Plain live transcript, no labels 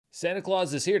Santa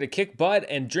Claus is here to kick butt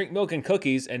and drink milk and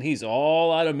cookies, and he's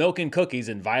all out of milk and cookies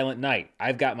in Violent Night.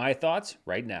 I've got my thoughts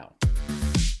right now.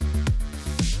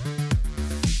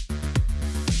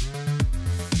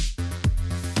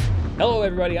 Hello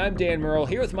everybody, I'm Dan Murrell,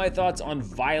 here with my thoughts on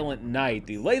Violent Night,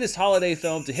 the latest holiday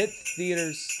film to hit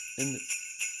theaters in the...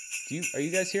 Are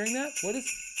you guys hearing that? What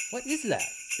is that?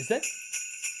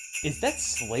 Is that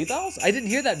sleigh bells? I didn't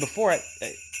hear that before.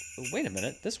 Wait a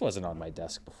minute, this wasn't on my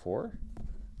desk before.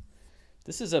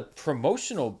 This is a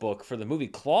promotional book for the movie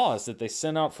Klaus that they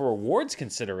sent out for awards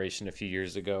consideration a few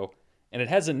years ago. And it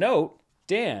has a note,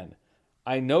 Dan,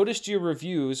 I noticed your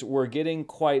reviews were getting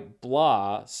quite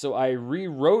blah, so I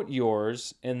rewrote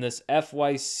yours in this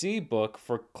FYC book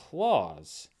for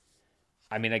Klaus.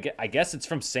 I mean, I guess it's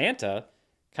from Santa.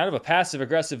 Kind of a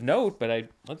passive-aggressive note, but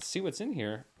let's see what's in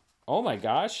here. Oh my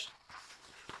gosh.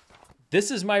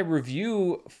 This is my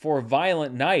review for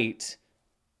Violent Night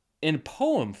in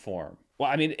poem form. Well,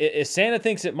 I mean, if Santa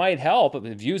thinks it might help,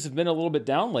 the views have been a little bit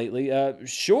down lately,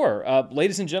 sure.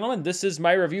 Ladies and gentlemen, this is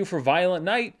my review for Violent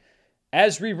Night,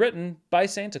 as rewritten by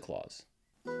Santa Claus.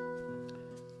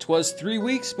 'Twas 3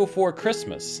 weeks before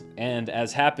Christmas, and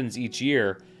as happens each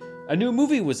year, a new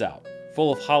movie was out,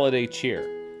 full of holiday cheer.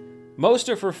 Most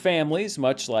are for families,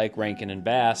 much like Rankin and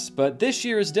Bass, but this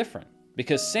year is different,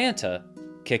 because Santa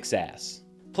kicks ass.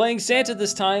 Playing Santa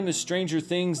this time is Stranger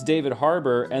Things' David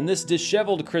Harbour, and this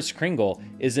disheveled Kris Kringle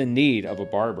is in need of a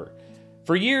barber.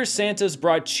 For years, Santa's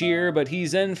brought cheer, but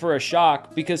he's in for a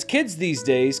shock because kids these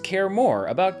days care more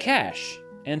about cash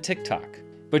and TikTok.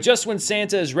 But just when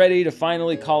Santa is ready to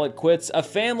finally call it quits, a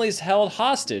family's held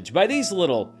hostage by these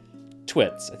little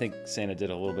twits. I think Santa did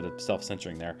a little bit of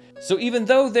self-censoring there. So even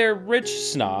though they're rich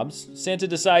snobs, Santa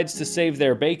decides to save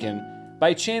their bacon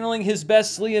by channeling his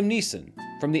best Liam Neeson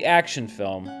from the action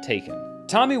film Taken.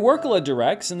 Tommy Wirkola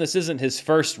directs, and this isn't his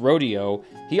first rodeo.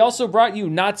 He also brought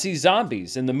you Nazi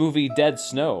zombies in the movie Dead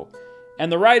Snow.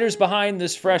 And the writers behind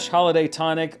this fresh holiday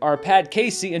tonic are Pat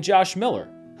Casey and Josh Miller,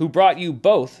 who brought you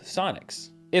both Sonics.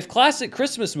 If classic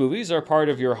Christmas movies are part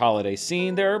of your holiday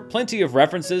scene, there are plenty of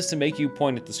references to make you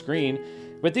point at the screen,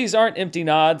 but these aren't empty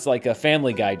nods like a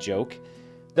Family Guy joke.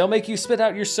 They'll make you spit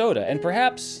out your soda and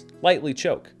perhaps lightly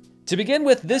choke. To begin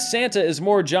with, this Santa is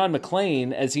more John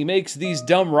McClane as he makes these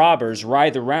dumb robbers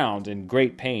writhe around in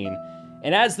great pain.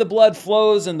 And as the blood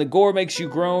flows and the gore makes you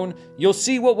groan, you'll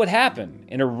see what would happen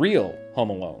in a real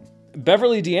Home Alone.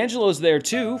 Beverly D'Angelo's there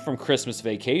too, from Christmas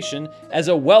Vacation, as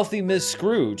a wealthy Ms.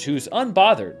 Scrooge who's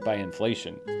unbothered by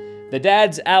inflation. The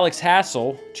dad's Alex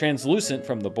Hassel, translucent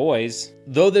from The Boys,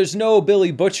 though there's no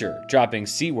Billy Butcher dropping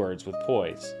C-words with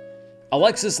poise.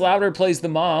 Alexis Louder plays the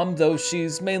mom, though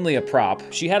she's mainly a prop.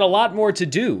 She had a lot more to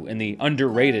do in the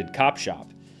underrated Cop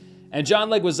Shop. And John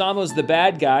Leguizamo's the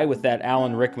bad guy with that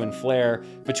Alan Rickman flair.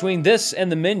 Between this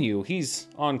and The Menu, he's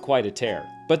on quite a tear.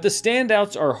 But the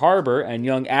standouts are Harbour and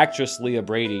young actress Leah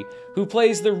Brady, who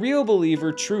plays the real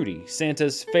believer Trudy,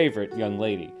 Santa's favorite young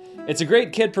lady. It's a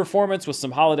great kid performance with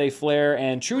some holiday flair,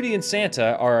 and Trudy and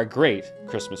Santa are a great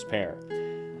Christmas pair.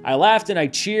 I laughed and I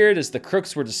cheered as the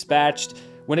crooks were dispatched.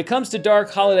 When it comes to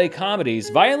dark holiday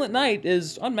comedies, Violent Night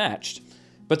is unmatched.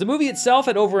 But the movie itself,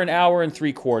 at over an hour and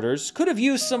 3/4, could have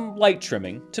used some light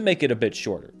trimming to make it a bit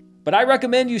shorter. But I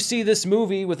recommend you see this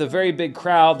movie with a very big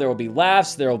crowd. There will be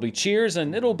laughs, there will be cheers,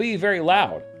 and it'll be very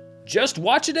loud. Just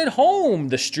watch it at home,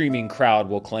 the streaming crowd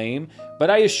will claim. But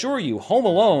I assure you, Home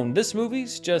Alone, this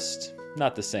movie's just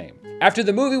not the same. After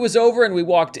the movie was over and we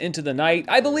walked into the night,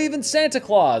 I believe in Santa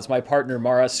Claus, my partner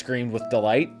Mara screamed with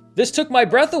delight. This took my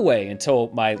breath away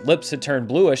until my lips had turned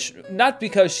bluish, not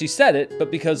because she said it, but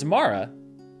because Mara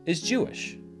is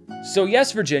Jewish. So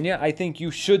yes, Virginia, I think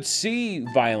you should see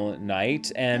Violent Night,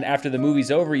 and after the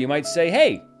movie's over, you might say,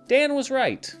 hey, Dan was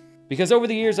right. Because over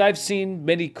the years, I've seen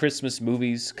many Christmas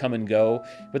movies come and go,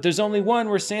 but there's only one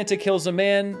where Santa kills a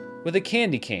man with a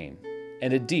candy cane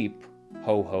and a deep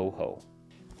ho ho ho.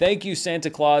 Thank you,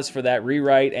 Santa Claus, for that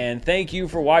rewrite, and thank you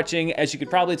for watching. As you could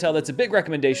probably tell, that's a big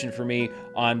recommendation for me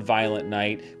on Violent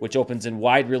Night, which opens in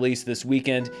wide release this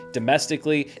weekend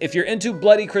domestically. If you're into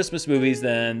bloody Christmas movies,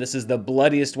 then this is the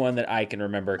bloodiest one that I can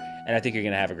remember, and I think you're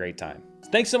going to have a great time.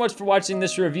 Thanks so much for watching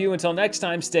this review. Until next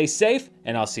time, stay safe,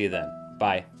 and I'll see you then.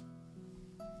 Bye.